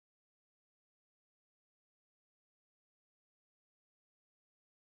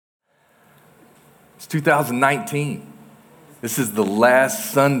It's 2019. This is the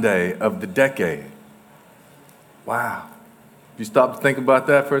last Sunday of the decade. Wow. You stop to think about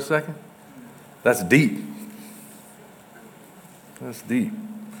that for a second? That's deep. That's deep.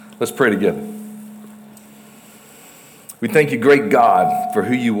 Let's pray together. We thank you, great God, for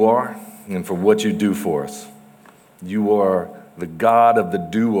who you are and for what you do for us. You are the God of the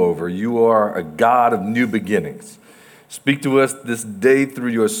do-over. You are a God of new beginnings. Speak to us this day through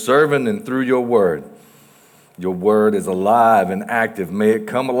your servant and through your word. Your word is alive and active. May it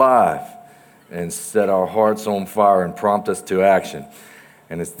come alive and set our hearts on fire and prompt us to action.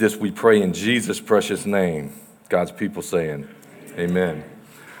 And it's this we pray in Jesus' precious name. God's people saying, amen.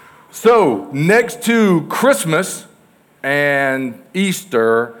 So, next to Christmas and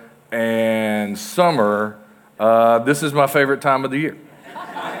Easter and summer, this is my favorite time of the year.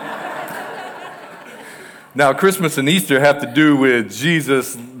 Now, Christmas and Easter have to do with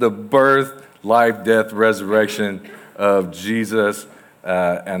Jesus, the birth, life, death, resurrection of Jesus,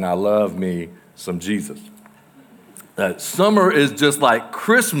 and I love me some Jesus. Summer is just like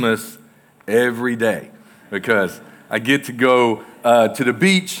Christmas every day because I get to go to the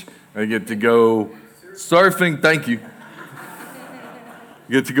beach, I get to go surfing, thank you. I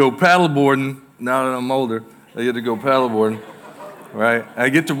get to go paddleboarding, now that I'm older, I get to go paddleboarding. Right? I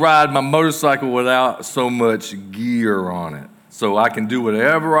get to ride my motorcycle without so much gear on it. So I can do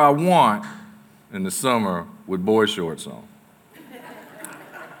whatever I want in the summer with boy shorts on.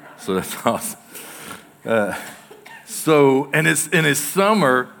 So that's awesome. And it's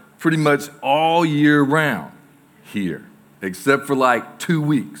summer pretty much all year round here, except for like 2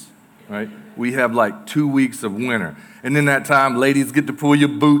 weeks, right? We have like 2 weeks of winter. And in that time, ladies get to pull your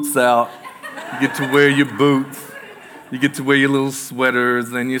boots out. You get to wear your boots. You get to wear your little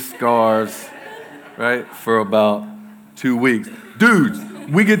sweaters and your scarves, right, for about 2 weeks. Dudes,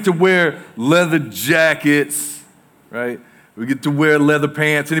 we get to wear leather jackets, right? We get to wear leather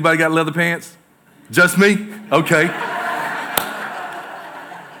pants. Anybody got leather pants? Just me? Okay.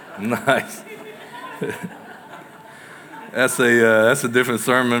 Nice. That's a different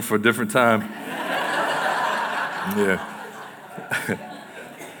sermon for a different time. Yeah.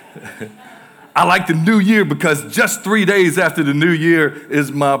 I like the new year because just 3 days after the new year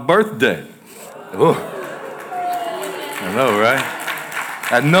is my birthday. Oh, I know, right?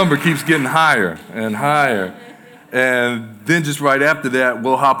 That number keeps getting higher and higher. And then just right after that,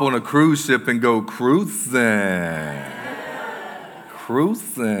 we'll hop on a cruise ship and go cruising.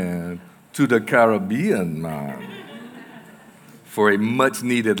 Cruising to the Caribbean, man. For a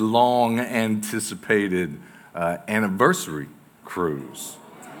much-needed, long-anticipated anniversary cruise.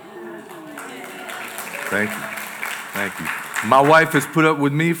 Thank you. Thank you. My wife has put up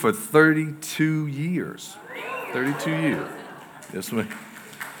with me for 32 years. 32 years. Yes, ma'am.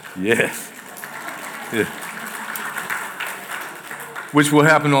 Yes. Yeah. Which will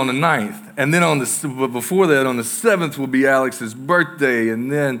happen on the 9th. And then before that, on the 7th will be Alex's birthday. And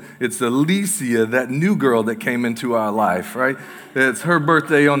then it's Alicia, that new girl that came into our life, right? It's her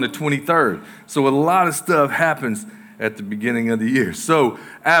birthday on the 23rd. So a lot of stuff happens at the beginning of the year. So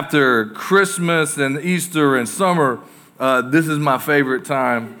after Christmas and Easter and summer, this is my favorite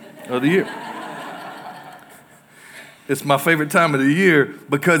time of the year. It's my favorite time of the year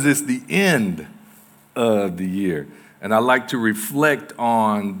because it's the end of the year. And I like to reflect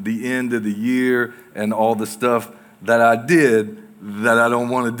on the end of the year and all the stuff that I did that I don't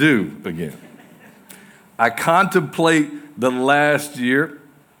want to do again. I contemplate the last year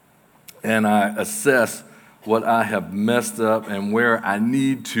and I assess what I have messed up and where I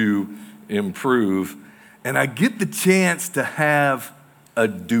need to improve. And I get the chance to have a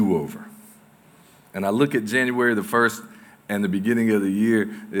do-over. And I look at January the 1st and the beginning of the year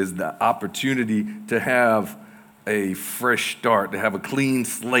is the opportunity to have a fresh start, to have a clean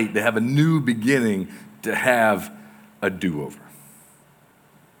slate, to have a new beginning, to have a do-over.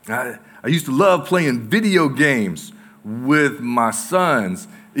 I used to love playing video games with my sons,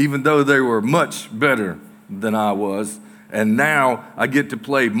 even though they were much better than I was. And now I get to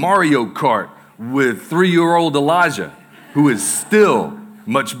play Mario Kart with 3-year-old Elijah, who is still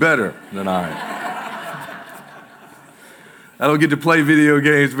much better than I am. I don't get to play video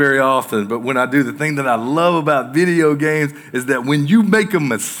games very often, but when I do, the thing that I love about video games is that when you make a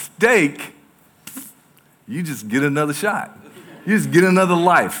mistake, you just get another shot. You just get another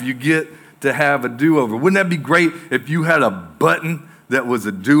life. You get to have a do-over. Wouldn't that be great if you had a button that was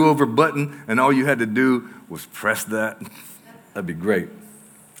a do-over button and all you had to do was press that? That'd be great,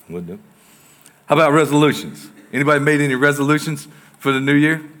 wouldn't it? How about resolutions? Anybody made any resolutions for the new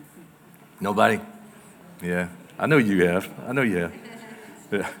year? Nobody? Yeah. I know you have.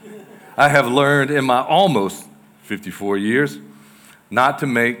 Yeah. I have learned in my almost 54 years not to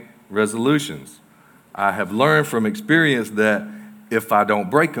make resolutions. I have learned from experience that if I don't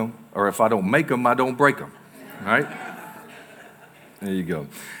break them, or if I don't make them, I don't break them, right? There you go.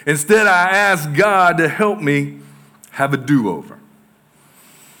 Instead, I ask God to help me have a do-over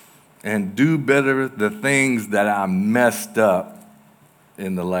and do better the things that I messed up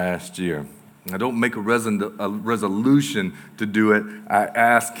in the last year. I don't make a resolution to do it. I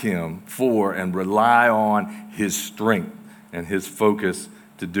ask him for and rely on his strength and his focus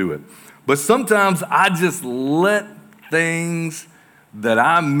to do it. But sometimes I just let things that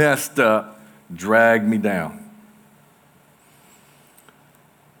I messed up drag me down.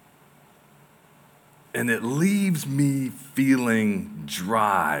 And it leaves me feeling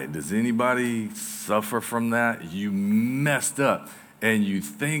dry. Does anybody suffer from that? You messed up and you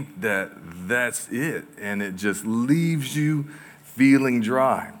think that that's it, and it just leaves you feeling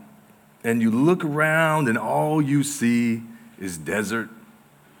dry. And you look around and all you see is desert.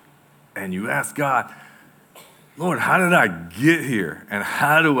 And you ask God, Lord, how did I get here? And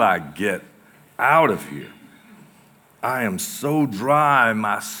how do I get out of here? I am so dry.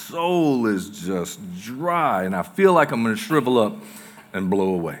 My soul is just dry. And I feel like I'm going to shrivel up and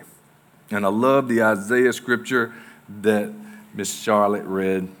blow away. And I love the Isaiah scripture that Miss Charlotte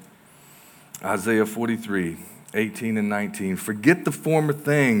read. Isaiah 43, 18 and 19. Forget the former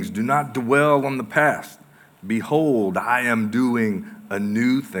things. Do not dwell on the past. Behold, I am doing a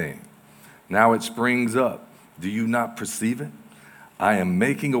new thing. Now it springs up. Do you not perceive it? I am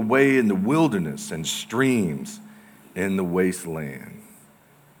making a way in the wilderness and streams in the wasteland.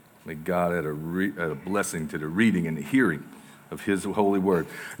 May God add a blessing to the reading and the hearing of his holy word.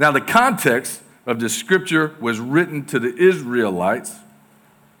 Now, the context of this scripture was written to the Israelites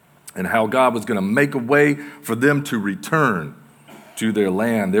and how God was going to make a way for them to return to their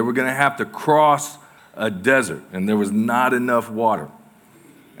land. They were going to have to cross a desert, and there was not enough water.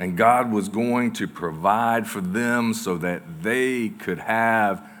 And God was going to provide for them so that they could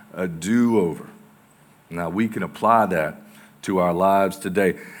have a do-over. Now, we can apply that to our lives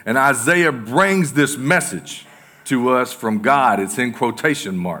today. And Isaiah brings this message to us from God. It's in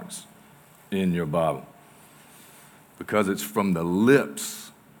quotation marks in your Bible because it's from the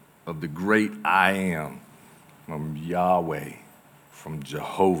lips of the great I am, from Yahweh, from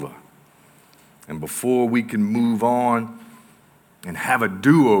Jehovah. And before we can move on and have a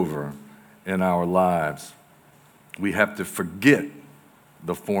do-over in our lives, we have to forget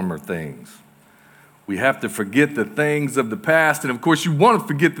the former things. We have to forget the things of the past. And of course, you want to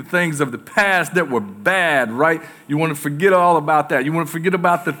forget the things of the past that were bad, right? You want to forget all about that. You want to forget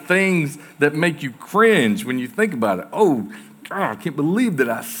about the things that make you cringe when you think about it. Oh, God, I can't believe that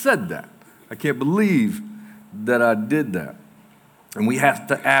I said that. I can't believe that I did that. And we have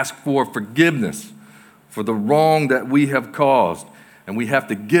to ask for forgiveness for the wrong that we have caused. And we have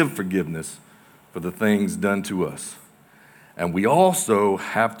to give forgiveness for the things done to us. And we also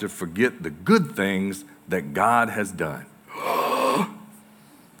have to forget the good things that God has done.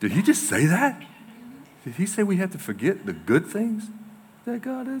 Did he just say that? Did he say we have to forget the good things that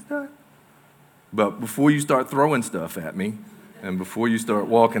God has done? But before you start throwing stuff at me, and before you start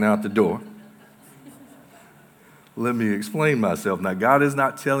walking out the door, let me explain myself. Now, God is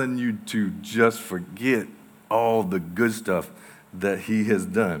not telling you to just forget all the good stuff that he has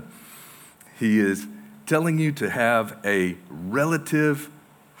done. He is telling you to have a relative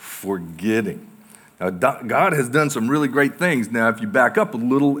forgetting. Now, God has done some really great things. Now, if you back up a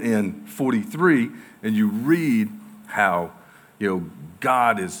little in 43 and you read how,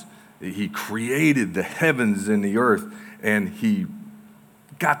 God he created the heavens and the earth, and he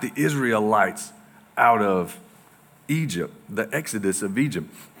got the Israelites out of Egypt, the exodus of Egypt.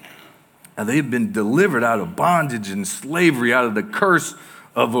 And they've been delivered out of bondage and slavery, out of the curse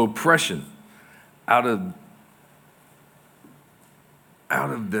of oppression, out of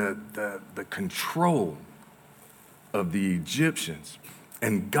the control of the Egyptians.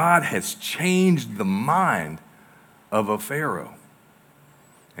 And God has changed the mind of a Pharaoh.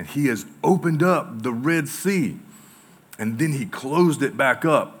 And he has opened up the Red Sea. And then he closed it back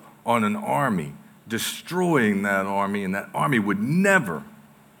up on an army, destroying that army. And that army would never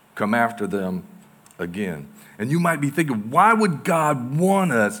come after them again. And you might be thinking, why would God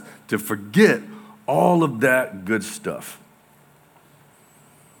want us to forget all of that good stuff?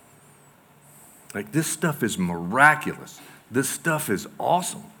 Like, this stuff is miraculous. This stuff is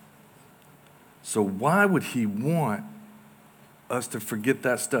awesome. So why would he want us to forget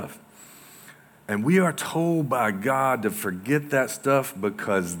that stuff? And we are told by God to forget that stuff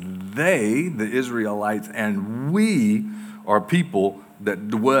because they, the Israelites, and we are people that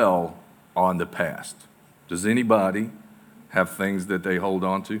dwell on the past. Does anybody have things that they hold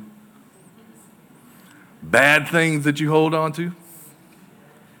on to? Bad things that you hold on to?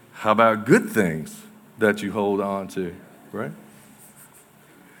 How about good things that you hold on to, right?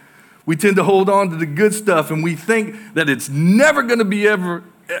 We tend to hold on to the good stuff, and we think that it's never going to be ever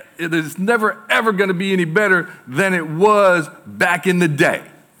going to be any better than it was back in the day.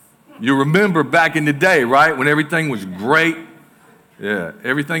 You remember back in the day, right? When everything was great. Yeah,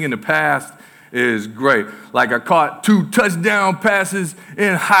 everything in the past is great. Like I caught 2 touchdown passes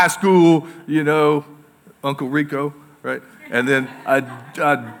in high school, Uncle Rico, right? And then I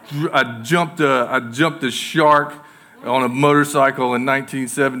jumped a shark on a motorcycle in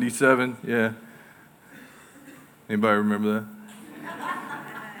 1977. Yeah. Anybody remember that?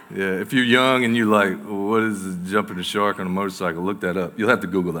 Yeah. If you're young and you're like, what is jumping a shark on a motorcycle? Look that up. You'll have to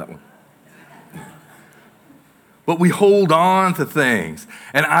Google that one. But we hold on to things.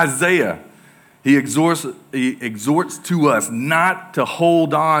 And Isaiah, he exhorts to us not to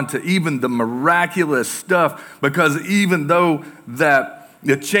hold on to even the miraculous stuff, because even though that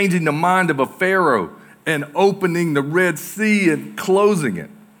you're changing the mind of a Pharaoh and opening the Red Sea and closing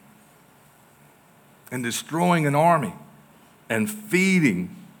it and destroying an army and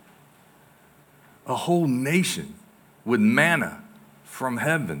feeding a whole nation with manna from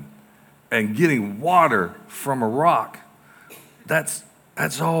heaven and getting water from a rock, that's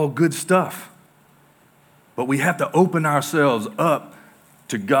all good stuff. But we have to open ourselves up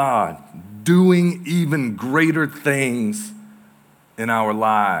to God doing even greater things in our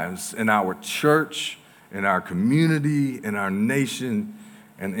lives, in our church, in our community, in our nation,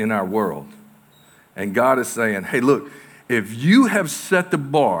 and in our world. And God is saying, hey, look, if you have set the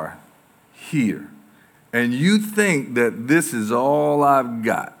bar here and you think that this is all I've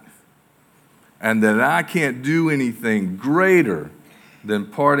got and that I can't do anything greater than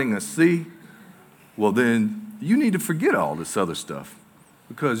parting a sea, well, then you need to forget all this other stuff,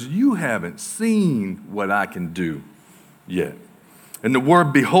 because you haven't seen what I can do yet. And the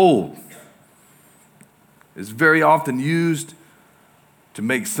word behold is very often used to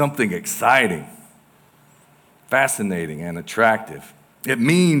make something exciting, fascinating, and attractive. It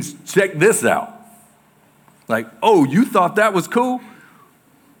means, check this out. Like, oh, you thought that was cool?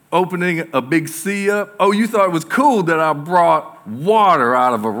 Opening a big sea up? Oh, you thought it was cool that I brought water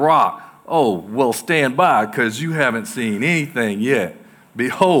out of a rock? Oh, well, stand by, because you haven't seen anything yet.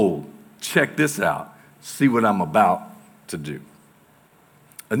 Behold, check this out. See what I'm about to do.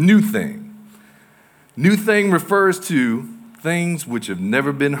 A new thing. New thing refers to things which have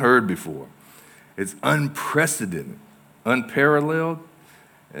never been heard before. It's unprecedented, unparalleled,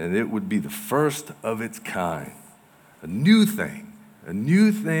 and it would be the first of its kind. A new thing. A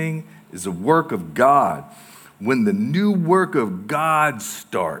new thing is a work of God. When the new work of God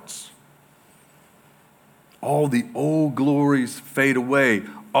starts, all the old glories fade away.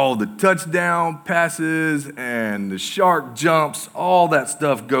 All the touchdown passes and the shark jumps, all that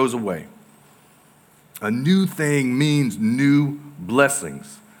stuff goes away. A new thing means new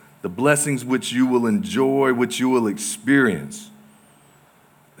blessings, the blessings which you will enjoy, which you will experience.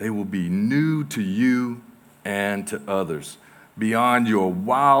 They will be new to you and to others, beyond your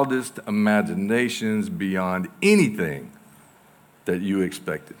wildest imaginations, beyond anything that you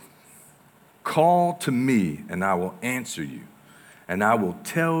expected. Call to me, and I will answer you, and I will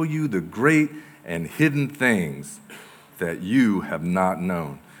tell you the great and hidden things that you have not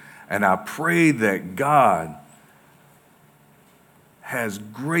known. And I pray that God has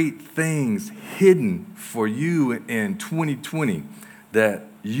great things hidden for you in 2020 that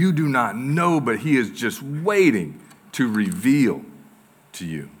you do not know, but He is just waiting to reveal to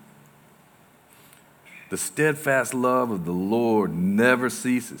you. The steadfast love of the Lord never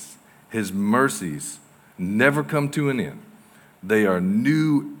ceases. His mercies never come to an end. They are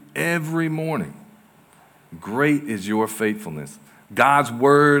new every morning. Great is your faithfulness. God's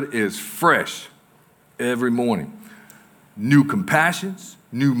word is fresh every morning. New compassions,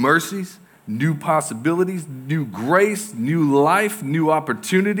 new mercies, new possibilities, new grace, new life, new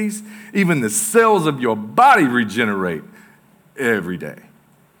opportunities. Even the cells of your body regenerate every day.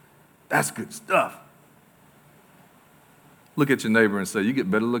 That's good stuff. Look at your neighbor and say, you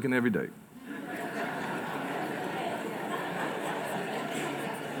get better looking every day.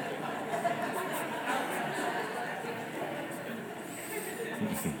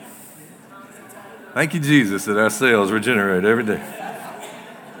 Thank you, Jesus, that our cells regenerate every day.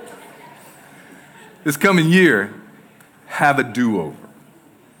 This coming year, have a do-over.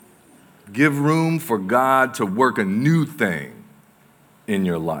 Give room for God to work a new thing in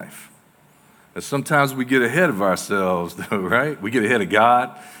your life. And sometimes we get ahead of ourselves, though, right? We get ahead of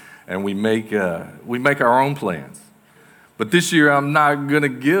God, and we make our own plans. But this year, I'm not going to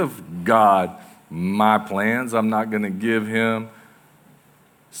give God my plans. I'm not going to give him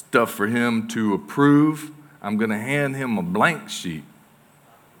stuff for him to approve. I'm going to hand him a blank sheet,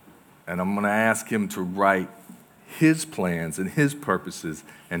 and I'm going to ask him to write his plans and his purposes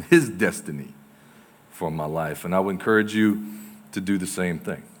and his destiny for my life. And I would encourage you to do the same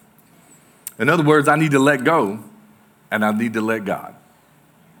thing. In other words, I need to let go, and I need to let God.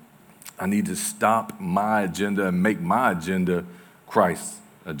 I need to stop my agenda and make my agenda Christ's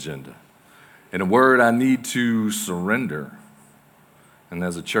agenda. In a word, I need to surrender. And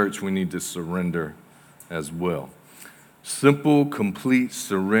as a church, we need to surrender as well. Simple, complete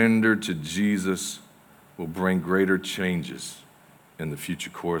surrender to Jesus will bring greater changes in the future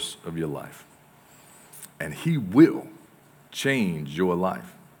course of your life. And he will change your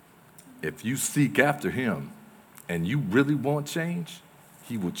life. If you seek after him and you really want change,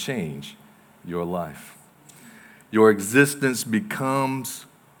 he will change your life. Your existence becomes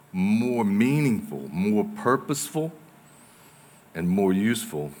more meaningful, more purposeful, and more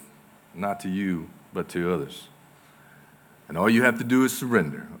useful, not to you, but to others. And all you have to do is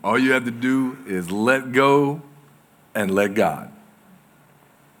surrender. All you have to do is let go and let God.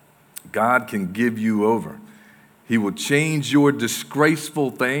 God can give you over. He will change your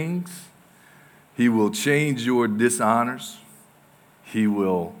disgraceful things. He will change your dishonors. He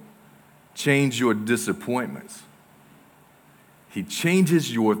will change your disappointments. He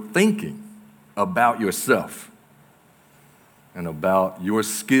changes your thinking about yourself and about your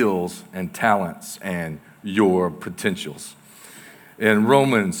skills and talents and your potentials. In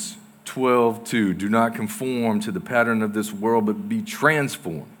Romans 12:2, do not conform to the pattern of this world, but be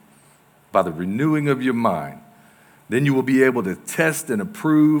transformed by the renewing of your mind. Then you will be able to test and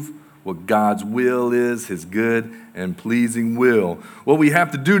approve what God's will is, his good and pleasing will. What we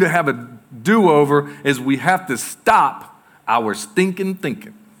have to do to have a do-over is we have to stop our stinking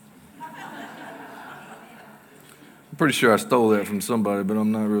thinking. I'm pretty sure I stole that from somebody, but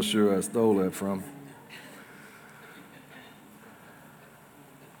I'm not real sure I stole that from.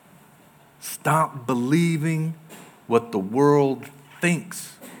 Stop believing what the world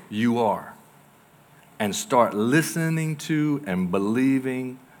thinks you are and start listening to and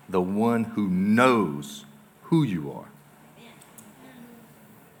believing the one who knows who you are.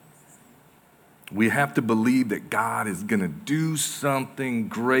 We have to believe that God is going to do something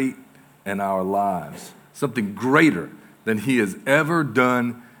great in our lives, something greater than he has ever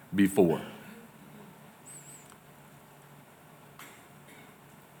done before.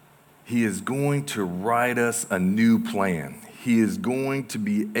 He is going to write us a new plan. He is going to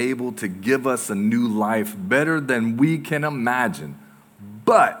be able to give us a new life better than we can imagine.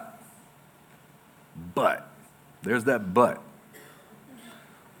 But, there's that but.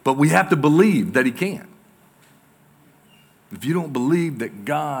 But we have to believe that he can. If you don't believe that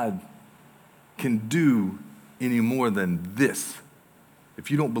God can do any more than this, if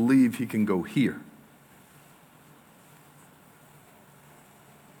you don't believe he can go here,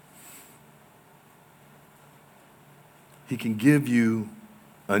 he can give you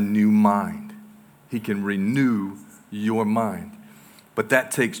a new mind. He can renew your mind. But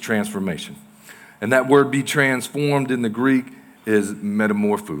that takes transformation. And that word be transformed in the Greek is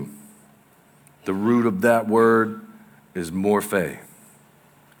metamorpho. The root of that word is morphe.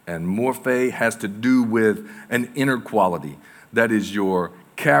 And morphe has to do with an inner quality. That is your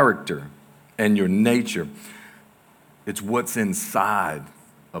character and your nature. It's what's inside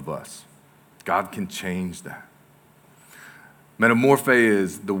of us. God can change that. Metamorphe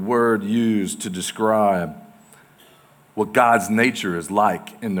is the word used to describe what God's nature is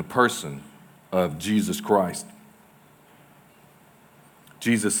like in the person of Jesus Christ.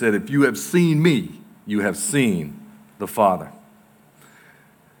 Jesus said, if you have seen me, you have seen the Father.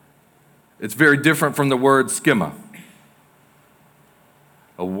 It's very different from the word schema,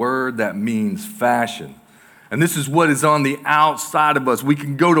 a word that means fashion. And this is what is on the outside of us. We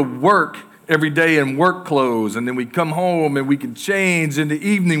can go to work every day in work clothes, and then we come home and we can change into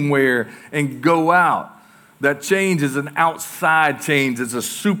evening wear and go out. That change is an outside change. It's a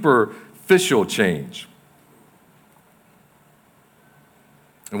superficial change.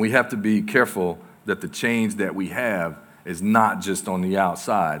 And we have to be careful that the change that we have is not just on the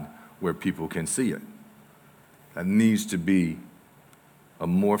outside where people can see it. That needs to be a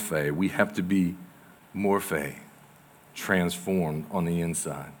morphe. We have to be morphe, transformed on the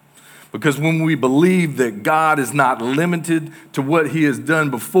inside. Because when we believe that God is not limited to what he has done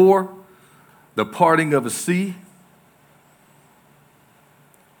before, the parting of a sea,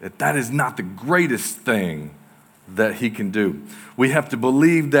 that is not the greatest thing that he can do. We have to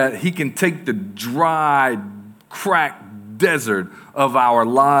believe that he can take the dry, cracked desert of our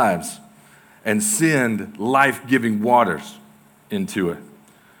lives and send life-giving waters into it.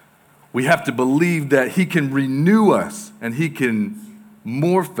 We have to believe that he can renew us and he can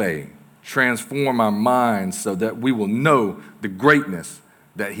transform our minds so that we will know the greatness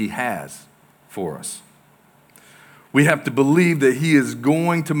that he has for us. We have to believe that he is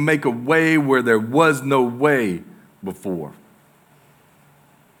going to make a way where there was no way before.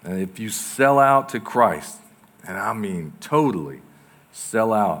 And if you sell out to Christ, and I mean totally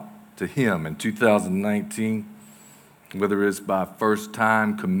sell out to him in 2019, whether it's by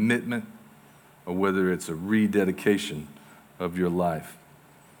first-time commitment or whether it's a rededication of your life,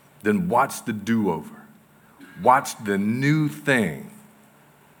 then watch the do-over. Watch the new thing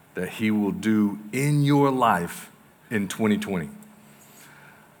that he will do in your life in 2020.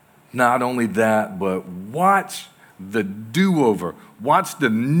 Not only that, but watch the do-over. Watch the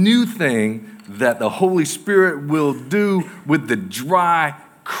new thing that the Holy Spirit will do with the dry,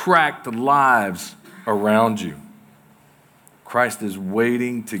 cracked lives around you. Christ is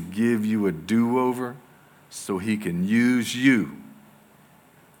waiting to give you a do-over so he can use you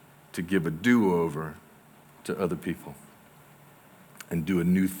to give a do-over to other people and do a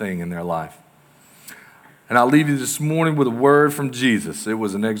new thing in their life. And I'll leave you this morning with a word from Jesus. It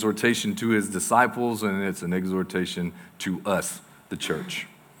was an exhortation to his disciples, and it's an exhortation to us, the church.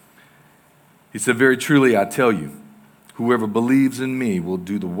 He said, "Very truly, I tell you, whoever believes in me will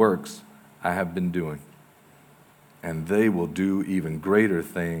do the works I have been doing, and they will do even greater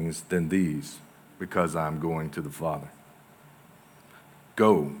things than these, because I'm going to the Father."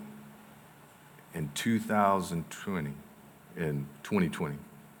 Go in 2020,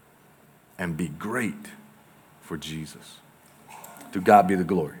 and be great for Jesus. To God be the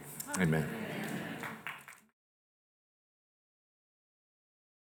glory. Amen.